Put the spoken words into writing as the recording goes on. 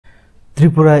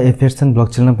Tripura affairs and blog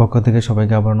চ্যানেলের পক্ষ থেকে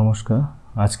সবাইকে আবার নমস্কার।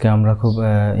 আজকে আমরা খুব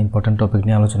ইম্পর্টেন্ট টপিক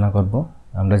নিয়ে আলোচনা করব।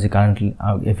 আমরা যে কারেন্ট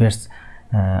এফেয়ার্স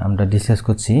আমরা ডিসকাস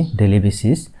করছি ডেইলি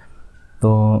বেসিস, তো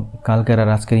কালকের আর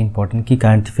আজকের ইম্পর্টেন্ট কি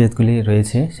কারেন্ট এফেয়ার্সগুলি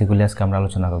রয়েছে সেগুলি আজকে আমরা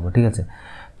আলোচনা করব, ঠিক আছে।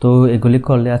 তো এগুলি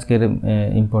করলে আজকের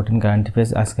ইম্পর্টেন্ট কারেন্ট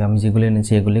এফেয়ার্স আজকে আমি যেগুলি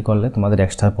এনেছি এগুলি করলে তোমাদের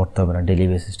এক্সট্রা পড়তে হবে না ডেইলি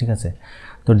বেসিস, ঠিক আছে।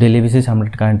 তো ডেইলি বেসিস আমরা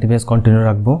কারেন্ট এফেয়ার্স কন্টিনিউ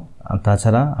রাখবো।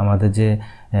 তাছাড়া আমাদের যে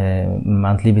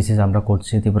মান্থলি বেসিস আমরা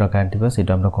করছি ত্রিপুরা কারেন্ট এফেয়ার্স,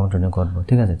 এটা আমরা কন্টিনিউ করবো,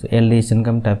 ঠিক আছে। তো LDS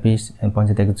income typist,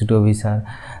 panchayat executive officer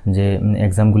যে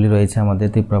এক্সামগুলি রয়েছে আমাদের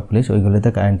ত্রিপুরা পুলিশ, ওইগুলিতে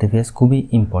কারেন্ট এফেয়ার্স খুবই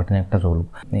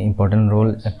ইম্পর্টেন্ট রোল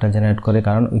একটা জেনারেট করে,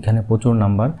 কারণ ওইখানে প্রচুর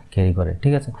নাম্বার ক্যারি করে,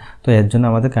 ঠিক আছে। তো এর জন্য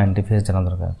আমাদের কারেন্ট এফেয়ার্স জানা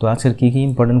দরকার। তো আজকের কী কী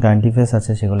ইম্পর্টেন্ট কারেন্ট এফেয়ার্স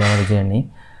আছে সেগুলো আমরা জেনে নিই।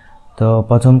 তো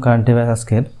প্রথম কারেন্ট এফেয়ার্স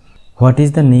আজকের, what is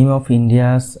the name of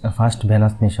India's first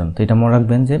venous mission. তো এটা মনে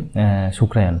রাখবেন যে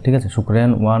শুক্রায়ন, ঠিক আছে।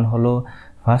 শুক্রায়ন 1 হলো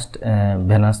ফার্স্ট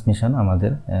ভেনাস মিশন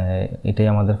আমাদের, এটাই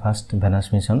আমাদের ফার্স্ট ভেনাস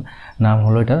মিশন, নাম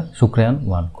হলো এটার শুক্রায়ন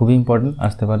 1। খুবই ইম্পর্টেন্ট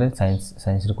আসতে পারে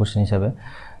সায়েন্সের কোশ্চেন হিসাবে।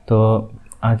 তো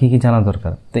আর কি জানা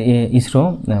দরকার, তো ISRO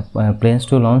plans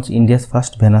to launch India's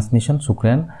first venous mission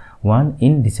শুক্রায়ন 1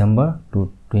 in December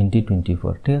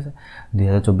 2024, ঠিক আছে।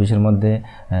 2024-এর মধ্যে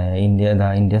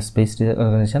ইন্ডিয়া স্পেস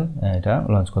অর্গানাইজেশন এটা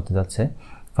লঞ্চ করতে যাচ্ছে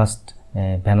first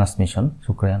venous mission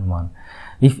শুক্রায়ন 1।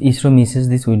 If ISRO misses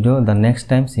this window, the next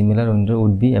time similar window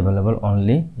would be available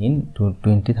only in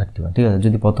 2031, ঠিক আছে।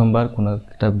 যদি প্রথমবার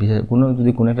কোনো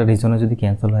একটা রিজনে যদি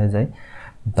ক্যান্সেল হয়ে যায়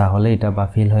তাহলে এটা বা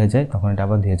ফেল হয়ে যায়, তখন এটা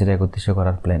আবার 2031-এ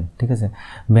করার প্ল্যান, ঠিক আছে।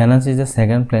 Venous is the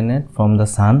second planet from the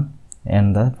sun and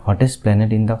the hottest planet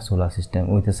in the solar system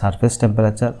with a surface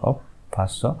temperature of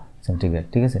 500 centigrade,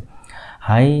 ঠিক আছে।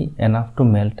 High enough to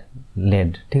melt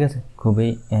lead, ঠিক আছে। খুবই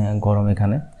গরম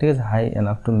এখানে, ঠিক আছে। হাই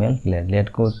এনাফ টু মেল্ট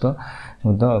লেডকেও তো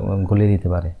গলিয়ে দিতে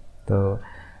পারে।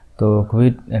 তো খুবই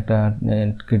একটা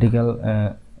ক্রিটিক্যাল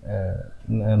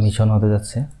মিশন হতে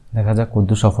যাচ্ছে, দেখা যাক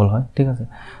কতদূর সফল হয়, ঠিক আছে।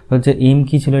 তো যে এম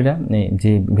কী ছিল, এটা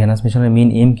যে ভেনাস মিশনের মেইন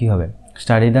এম কী হবে,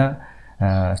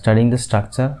 studying the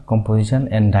structure, composition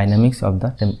and dynamics of the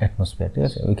atmosphere, ঠিক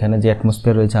আছে। ওইখানে যে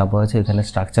অ্যাটমসফিয়ার রয়েছে, আবহাওয়া আছে, ওইখানে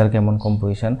স্ট্রাকচার কেমন,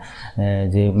 কম্পোজিশন,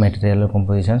 যে ম্যাটেরিয়ালের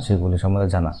কম্পোজিশন, সেগুলো সম্বন্ধে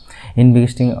জানা।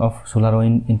 Investing of solar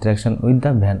wind interaction with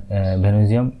the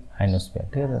ভেনুজিয়াম ionosphere,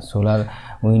 ঠিক আছে। সোলার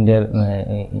উইন্ডের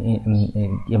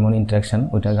এমন ইন্টারাকশন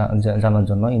ওইটা জানার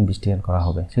জন্য ইনভেস্টিগেট করা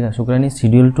হবে, ঠিক আছে। শুক্রায়ন is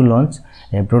schedule to launch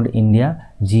abroad India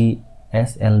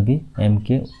GSLV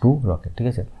MK2 rocket, ঠিক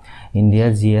আছে। ইন্ডিয়া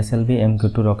GSLV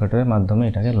MK2 রকেটের মাধ্যমে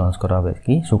এটাকে লঞ্চ করা হবে,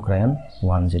 কি শুক্রায়ন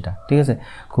 1 যেটা, ঠিক আছে।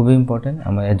 খুবই ইম্পর্টেন্ট,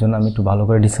 এর জন্য আমি একটু ভালো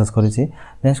করে ডিসকাস করেছি।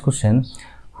 Next question,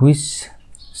 which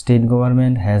state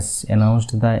government has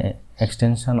announced the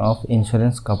extension of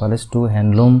insurance coverage two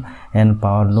handloom and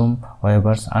powerloom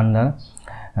weavers under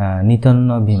নিতন্ন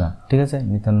বিমা, ঠিক আছে।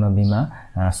 নিতন্ন বিমা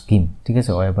স্কিম, ঠিক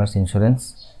আছে, ওয়েভার্স ইন্স্যুরেন্স।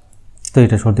 তো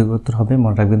এটা সঠিক উত্তর হবে,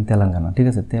 মনে রাখবেন তেলেঙ্গানা, ঠিক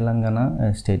আছে। তেলেঙ্গানা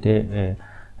স্টেট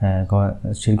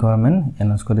গভর্নমেন্ট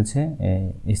অ্যানাউন্স করেছে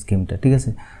এই স্কিমটা, ঠিক আছে।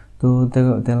 তো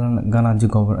তেলেঙ্গানার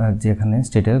যে এখানে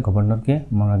স্টেটের গভর্নরকে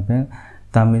মনে রাখবেন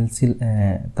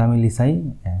তামিলিসাই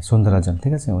সুন্দরাজন,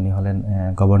 ঠিক আছে। উনি হলেন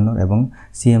গভর্নর এবং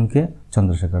সিএমকে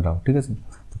চন্দ্রশেখর রাও, ঠিক আছে।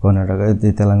 তো কর্ণাটকের যে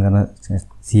তেলেঙ্গানা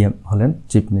সিএম হলেন,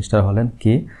 চিফ মিনিস্টার হলেন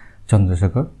কে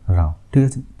চন্দ্রশেখর রাও, ঠিক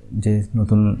আছে। যে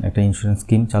নতুন একটা ইন্স্যুরেন্স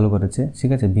স্কিম চালু করেছে,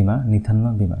 ঠিক আছে, বিমা, নিথান্য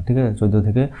বিমা, ঠিক আছে। 14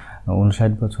 থেকে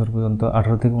 59 বছর পর্যন্ত,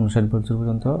 18 থেকে 59 বছর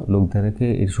পর্যন্ত লোকদেরকে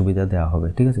এর সুবিধা দেওয়া হবে,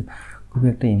 ঠিক আছে। খুবই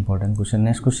একটা important question.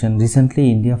 Next question, recently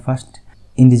India first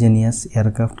indigenous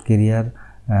aircraft carrier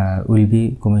will be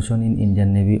commission in Indian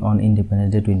navy on independence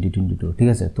day 2022, ঠিক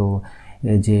আছে। তো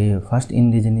যে ফার্স্ট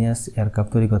ইন্ডিজেনিয়াস এয়ারক্রাফট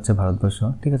তৈরি করছে ভারতবর্ষ,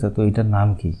 ঠিক আছে। তো এটার নাম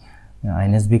কি,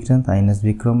 আইএনএস বিক্রান্ত, আইএনএস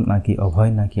বিক্রম, নাকি অভয়,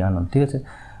 নাকি আনন্দ, ঠিক আছে।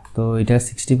 তো এটা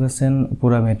 60%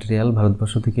 পুরো ম্যাটেরিয়াল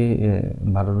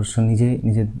ভারতবর্ষ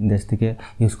নিজের দেশ থেকে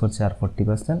ইউজ করছে, আর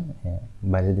 40%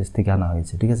 বাইরের দেশ থেকে আনা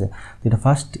হয়েছে, ঠিক আছে। তো এটা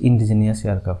ফার্স্ট ইন্ডিজেনিয়াস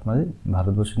এয়ারক্রাফট মানে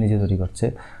ভারতবর্ষ নিজে তৈরি করছে।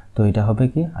 তো এটা হবে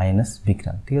কি আইএনএস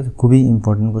বিক্রান্ত, ঠিক আছে। খুবই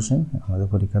ইম্পর্টেন্ট কোশ্চেন, আমাদের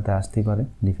পরীক্ষাতে আসতেই পারে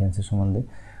ডিফেন্সের সম্বন্ধে।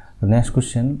 তো next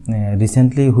question,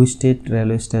 recently which state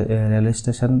railway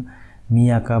station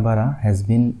মিয়াকাবারা has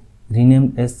been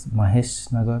renamed S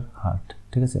Maheshnagar হাট,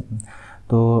 ঠিক আছে।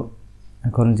 তো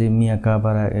এখন যে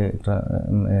মিয়াকাবারা একটা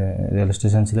রেল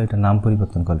স্টেশন ছিল, এটা নাম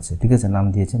পরিবর্তন করেছে, ঠিক আছে, নাম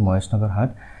দিয়েছে মহেশনগর হাট।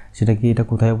 সেটা কি, এটা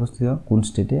কোথায় অবস্থিত, কোন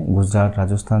স্টেটে, গুজরাট,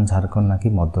 রাজস্থান, ঝাড়খণ্ড, নাকি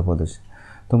মধ্যপ্রদেশ।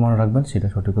 তো মনে রাখবেন সেটা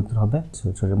সঠিক উত্তর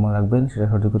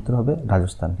হবে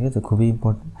রাজস্থান, ঠিক আছে। খুবই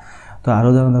ইম্পর্টেন্ট। তো আরও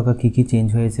জানা দরকার কী কী চেঞ্জ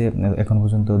হয়েছে এখন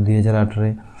পর্যন্ত।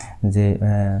 2018 যে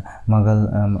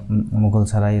মুঘল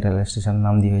সারাই রেল স্টেশনের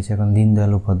নাম দিয়ে হয়েছে এখন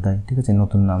দীনদয়াল উপাধ্যায়, ঠিক আছে,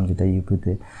 নতুন নাম যেটা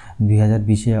ইউপিতে।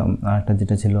 2020 আরেকটা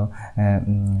যেটা ছিল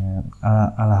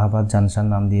আলাহাবাদ জাংশন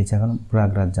নাম দিয়েছে এখন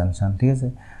প্রয়াগরাজ জাংশন, ঠিক আছে।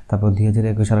 তারপর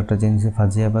 2021 আরেকটা চেঞ্জ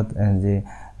হয়েছে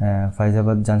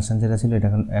ফাইজাবাদ জাংশন যেটা ছিল এটা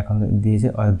এখন দিয়েছে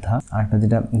অযোধ্যা। আরেকটা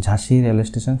যেটা ঝাঁসি রেল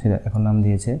স্টেশন সেটা এখন নাম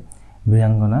দিয়েছে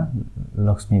বীরাঙ্গনা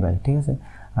লক্ষ্মীবাই, ঠিক আছে।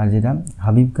 আর যেটা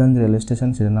হাবিবগঞ্জ রেল স্টেশন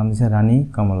সেটার নাম দিয়েছে রানী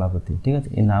কমলাবতী, ঠিক আছে।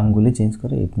 এই নামগুলি চেঞ্জ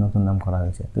করে এই নতুন নাম করা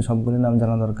হয়েছে। তো সবগুলি নাম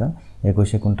জানা দরকার।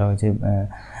 21-এ কোনটা হয়েছে,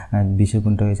 20-এ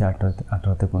কোনটা হয়েছে,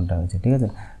 18-তে কোনটা হয়েছে, ঠিক আছে।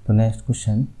 তো next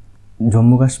question,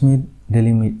 Jammu Kashmir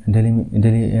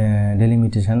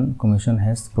delimitation commission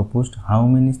has proposed how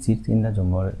many sits in the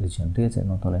Jammu region, ঠিক আছে।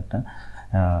 নতুন একটা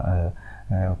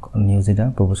নিউজ এটা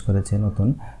প্রপোজ করেছে নতুন।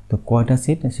 তো কয়টা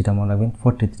সিট সেটা মনে রাখবেন,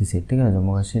 43 সিট, ঠিক আছে।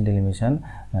 Jammu Kashmir delimitation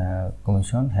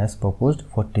commission has proposed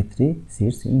 43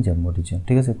 sits in Jammu region,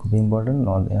 ঠিক আছে। খুবই ইম্পর্টেন্ট।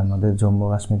 আমাদের জম্মু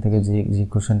কাশ্মীর থেকে যে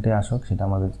কোশ্চেনটা আসুক সেটা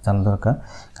আমাদের জানা দরকার,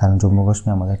 কারণ জম্মু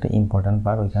কাশ্মীর আমাদের একটা ইম্পর্টেন্ট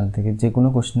পার্ট। ওইখান থেকে যে কোনো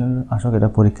কোশ্চেন আসুক এটা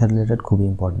পরীক্ষা রিলেটেড খুবই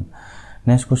important.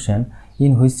 Next question,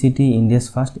 in which city India's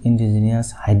first indigenous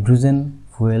hydrogen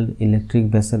fuel electric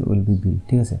vessel will be build,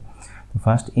 ঠিক আছে। তো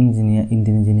first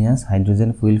indigenous hydrogen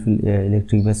fuel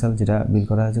electric vessel যেটা বিল্ড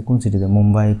করা হয়েছে কোন সিটিতে,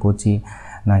 মুম্বাই, কোচি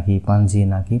নাকি পানজি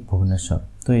নাকি ভুবনেশ্বর।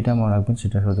 তো এটা মনে রাখবেন,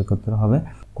 সেটা সঠিক উত্তর হবে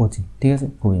কোচি, ঠিক আছে।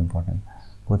 খুবই ইম্পর্টেন্ট,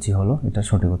 কোচি হলো এটা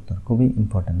সঠিক উত্তর, খুবই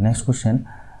important. Next question,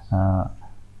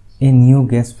 a new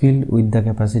gas filled with the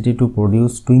capacity to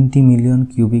produce 20 million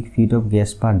cubic feet of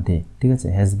gas per day, ঠিক আছে,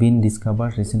 has been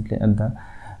discovered recently at the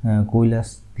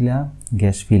Kailashtila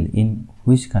gas field in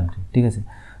which country, ঠিক আছে।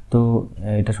 তো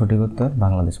এটা সঠিক উত্তর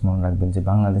বাংলাদেশ। মনে রাখবেন যে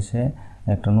বাংলাদেশে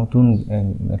একটা নতুন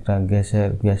একটা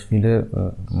গ্যাস ফিল্ডের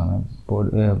মানে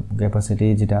ক্যাপাসিটি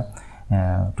যেটা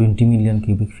 20 মিলিয়ন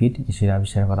কিউবিক ফিট সেটা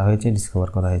আবিষ্কার করা হয়েছে, ডিসকভার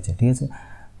করা হয়েছে, ঠিক আছে।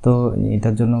 তো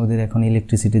এটার জন্য ওদের এখন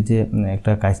ইলেকট্রিসিটির যে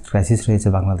একটা ক্রাইসিস রয়েছে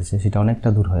বাংলাদেশে সেটা অনেকটা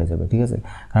দূর হয়ে যাবে, ঠিক আছে।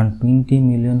 কারণ 20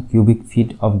 million cubic feet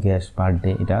of gas per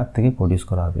day এটা থেকে প্রডিউস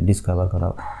করা হবে, ডিসকভার করা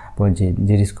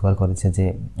যে ডিসকভার করেছে যে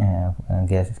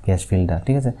গ্যাস ফিল্ডটা,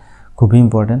 ঠিক আছে। খুবই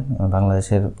ইম্পর্টেন্ট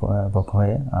বাংলাদেশের পক্ষ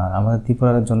হয়ে। আর আমাদের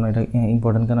ত্রিপুরার জন্য এটা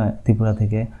ইম্পর্টেন্ট কেন, ত্রিপুরা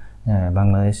থেকে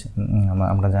বাংলাদেশ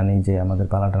আমরা জানি যে আমাদের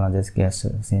পালাটানা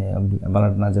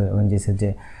যে ওএনজিসির যে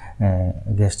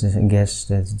গ্যাস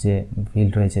যে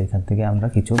ফিল্ড রয়েছে এখান থেকে আমরা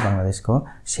কিছু বাংলাদেশকেও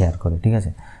শেয়ার করি, ঠিক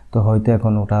আছে। তো হয়তো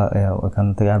এখন ওখান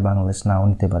থেকে আর বাংলাদেশ নাও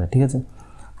নিতে পারে, ঠিক আছে।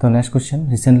 তো next question,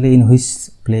 recently in which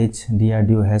place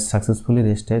DRDO has successfully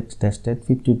tested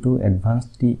 52 advanced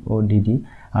TODD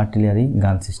artillery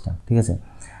গান সিস্টেম, ঠিক আছে।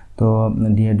 তো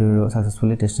DRDO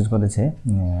সাকসেসফুলি টেস্টেড করেছে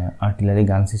আর্টিলারি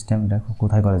গান সিস্টেম। এটা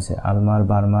কোথায় করেছে, আলমার,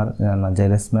 বার্মার,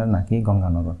 জেলেসমের নাকি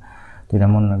গঙ্গানগর। তো এটা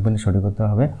মনে রাখবেন সঠিক উত্তর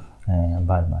হবে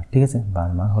বার্মার, ঠিক আছে।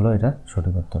 বার্মার হলো এটা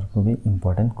সঠিক উত্তর, খুবই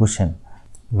ইম্পর্টেন্ট কোশ্চেন।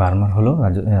 বার্মার হলো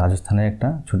রাজস্থানের একটা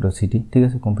ছোট সিটি, ঠিক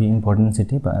আছে, খুবই ইম্পর্টেন্ট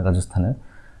সিটি রাজস্থানের।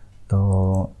 তো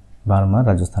বার্মার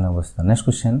রাজস্থানে অবস্থিত। Next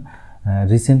question,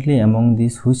 recently among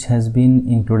this which has been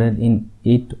included in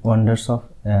 8 wonders of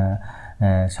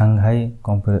Shanghai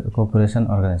cooperation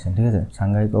organisation, ঠিক আছে।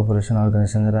 সাংহাই কোঅপারেশন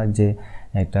অর্গানাইজেশন দ্বারা যে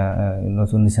একটা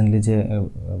নতুন রিসেন্টলি যে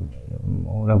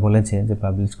ওরা বলেছে যে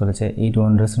পাবলিশ করেছে 8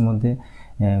 ওয়ান্ডার্সের মধ্যে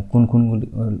কোন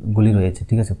কোনগুলি রয়েছে,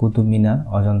 ঠিক আছে। কুতুব মিনার,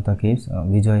 অজন্তা কেভস,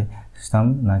 বিজয় স্তম্ভ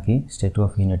নাকি স্ট্যাচু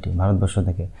অফ ইউনিটি ভারতবর্ষ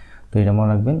থেকে। তো এটা মনে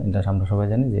রাখবেন, এটা আমরা সবাই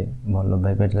জানি যে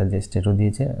বল্লভভাই প্যাটেলের যে স্ট্যাচু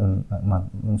দিয়েছে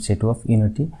স্ট্যাচু অফ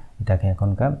ইউনিটি, এটাকে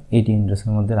এখনকার 8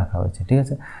 ওয়ান্ডার্সের মধ্যে রাখা হয়েছে, ঠিক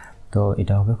আছে। তো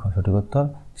এটা হবে সঠিক উত্তর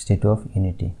স্ট্যাচু অফ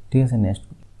ইউনিটি, ঠিক আছে। নেক্সট,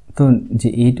 তো যে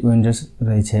 8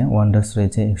 ওয়ান্ডার্স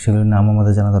রয়েছে সেগুলোর নাম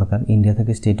আমাদের জানা দরকার। ইন্ডিয়া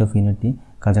থেকে স্টেট অফ ইউনিটি,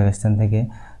 কাজাখস্তান থেকে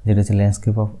যেটা হচ্ছে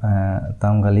ল্যান্ডস্কেপ অফ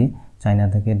তামগালি, চায়না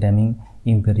থেকে ড্যামিং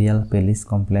ইম্পেরিয়াল প্যালেস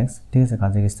কমপ্লেক্স, ঠিক আছে।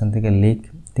 কাজাখস্তান থেকে লেক,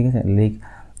 ঠিক আছে, লেক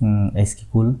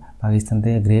এস্কিকুল, পাকিস্তান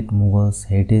থেকে গ্রেট মুঘলস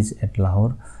হেরিটেজ এট লাহোর,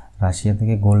 রাশিয়া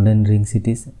থেকে গোল্ডেন রিং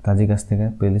সিটিস, তাজিকাস্তান থেকে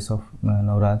প্যালেস অফ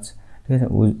নৌরাজ, ঠিক আছে।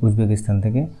 উজবেকিস্তান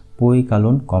থেকে পই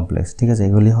কালুন কমপ্লেক্স, ঠিক আছে।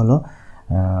 এগুলি হলো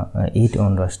 8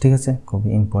 ওয়ান্ডার্স, ঠিক আছে, খুবই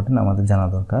ইম্পর্টেন্ট আমাদের জানা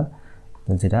দরকার,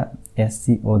 যেটা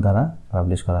SCO দ্বারা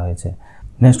পাবলিশ করা হয়েছে।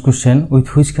 Next question, with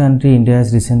which country India has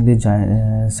recently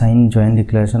sign joint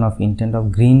declaration of intent of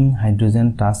green hydrogen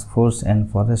task force and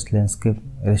forest landscape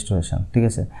restoration, ঠিক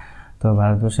আছে। তো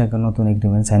ভারতবর্ষে একটা নতুন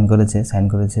এগ্রিমেন্ট সাইন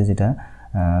করেছে যেটা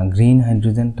গ্রিন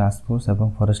হাইড্রোজেন টাস্ক ফোর্স এবং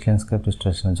ফরেস্ট ল্যান্ডস্কেপ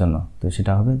রেস্টোরেশনের জন্য। তো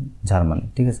সেটা হবে জার্মানি,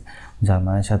 ঠিক আছে।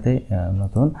 জার্মানির সাথে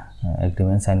নতুন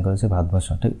এগ্রিমেন্ট সাইন করেছে Bharatvarsha.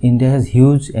 India has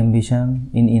huge ambition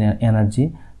in energy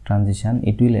transition,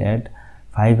 it will add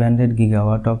 500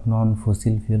 gigawatt of non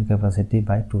fossil fuel capacity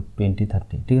by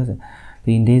 2030, ঠিক আছে। তো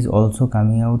India is also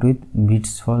coming out with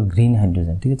bits for green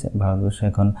hydrogen, ঠিক আছে। ভারতবর্ষ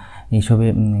এখন এইসবে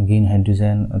গ্রিন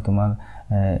হাইড্রোজেন তোমার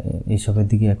এইসবের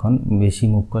দিকে এখন বেশি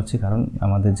মুভ করছে, কারণ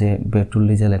আমাদের যে পেট্রোল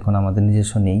ডিজেল এখন আমাদের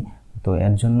নিজস্ব নেই। তো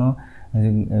এর জন্য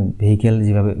ভেহিকেল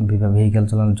যেভাবে ভেহিকেল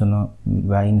চালানোর জন্য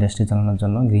বা ইন্ডাস্ট্রি চালানোর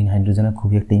জন্য গ্রিন হাইড্রোজেনের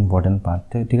খুবই একটা ইম্পর্টেন্ট পার্ট,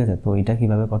 ঠিক আছে। তো এটা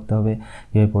কীভাবে করতে হবে,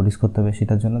 কীভাবে প্রডিউস করতে হবে,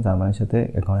 সেটার জন্য জার্মানির সাথে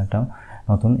এখন একটা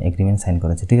নতুন এগ্রিমেন্ট সাইন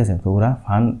করেছে, ঠিক আছে। তো ওরা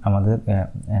ফান্ড আমাদের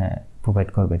প্রোভাইড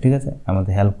করবে, ঠিক আছে,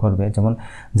 আমাদের হেল্প করবে। যেমন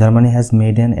Germany has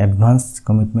made an advance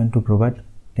commitment to provide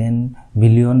 10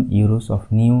 billion euros of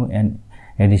new and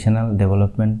additional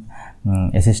development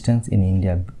assistance in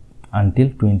India until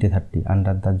 2030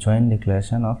 under the joint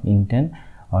declaration of intent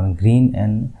on green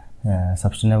and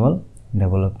sustainable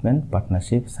development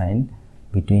partnership signed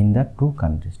between the two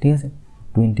countries, ঠিক আছে।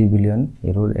 20 billion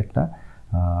ইউরোর একটা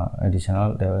additional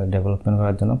development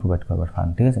করার জন্য provide করবার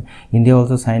fund, ঠিক আছে। India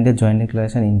also signed A joint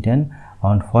declaration intent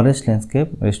on forest landscape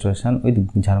restoration with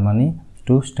Germany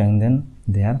two strengthen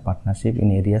there partnership in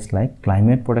areas like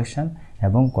climate protection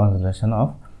এবং conservation of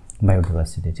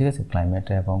biodiversity, ঠিক আছে। ক্লাইমেট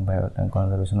এবং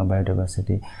কনজারভেশন অফ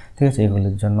বায়োডাইভার্সিটি, ঠিক আছে,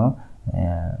 এগুলির জন্য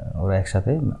ওরা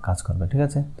একসাথে কাজ করবে, ঠিক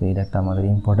আছে। তো এটা একটা আমাদের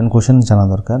ইম্পর্টেন্ট কোশ্চেন জানা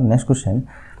দরকার।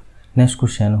 Next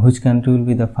question which country will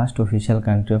be the first official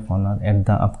country of honour at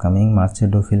the upcoming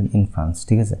মার্চেডো film in France,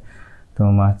 ঠিক আছে। তো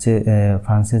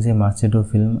ফ্রান্সে যে মার্চেডো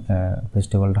ফিল্ম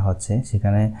ফেস্টিভ্যালটা হচ্ছে,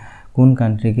 সেখানে কোন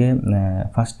কান্ট্রিকে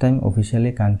first time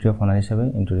officially country of honour হিসাবে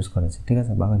ইন্ট্রোডিউস করেছে, ঠিক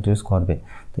আছে, বা ইন্ট্রোডিউস করবে।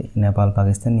 তো নেপাল,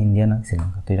 পাকিস্তান, ইন্ডিয়া না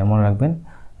শ্রীলঙ্কা। তো এটা মনে রাখবেন,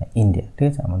 ইন্ডিয়া, ঠিক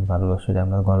আছে। আমাদের ভারতবর্ষের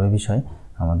আমরা গর্বের বিষয়,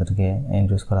 আমাদেরকে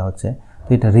ইন্ট্রোডিউস করা হচ্ছে। তো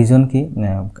এটা রিজন কি,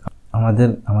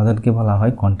 আমাদেরকে বলা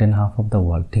হয় content hub of the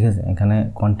world, ঠিক আছে। এখানে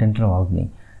কন্টেন্টের অভাব নেই,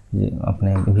 যে আপনি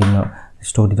বিভিন্ন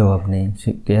স্টোরির অভাব নেই,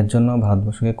 এর জন্য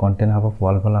ভারতবর্ষকে কন্টেন্ট হাব অফ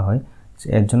ওয়ার্ল্ড বলা হয়।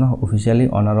 এর জন্য অফিসিয়ালি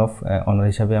অনার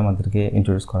হিসাবে আমাদেরকে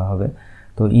ইন্ট্রোডিউস করা হবে।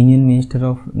 তো union minister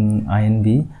of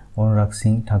INB Anurag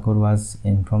Singh Thakur was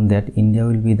inform that India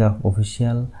will be the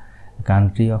official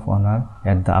country of honour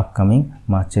at the upcoming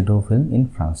মার্চেডো film in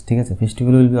France, ঠিক আছে।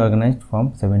 Festival will be organised from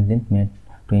 17th May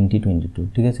 2022,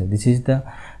 ঠিক আছে।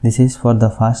 This is for the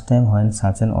first time when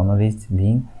such an honour is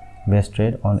being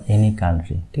vested on any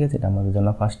country, ঠিক আছে। এটা আমাদের জন্য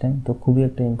first time, তো খুবই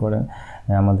একটা ইম্পর্টেন্ট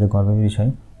আমাদের গর্বের বিষয়।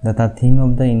 The theme of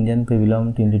the Indian Pavilion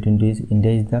 2020 is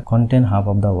India is the content hub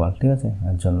of the world, ঠিক আছে,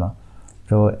 এর জন্য।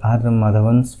 So R.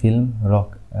 Madhavan's film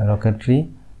Rocketry,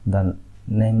 the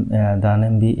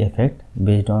Nambi effect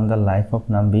based on the life of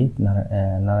Nambi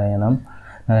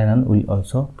Narayanan will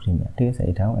also premiere, ঠিক আছে।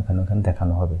 এটাও এখানে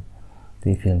দেখানো হবে, তো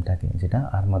এই ফিল্মটাকে, যেটা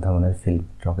আর মাধবনের ফিল্ম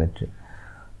রকেট্রি।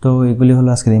 তো এগুলি হলো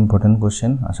আজকের ইম্পর্টেন্ট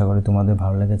কোশ্চেন। আশা করি তোমাদের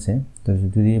ভালো লেগেছে। তো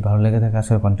যদি ভালো লেগে থাকে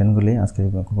আজকের কন্টেন্টগুলি, আজকের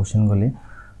কোশ্চেনগুলি,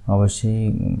 অবশ্যই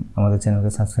আমাদের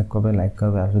চ্যানেলকে সাবস্ক্রাইব করবে, লাইক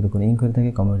করবে, আর যদি কোনো ইনকোয়ারি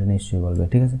থাকে কমেন্টে নিশ্চয়ই বলবে,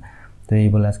 ঠিক আছে। তো এই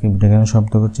বলে আজকে ভিডিওটা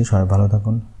সমাপ্ত করছি। সবাই ভালো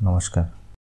থাকুন, নমস্কার।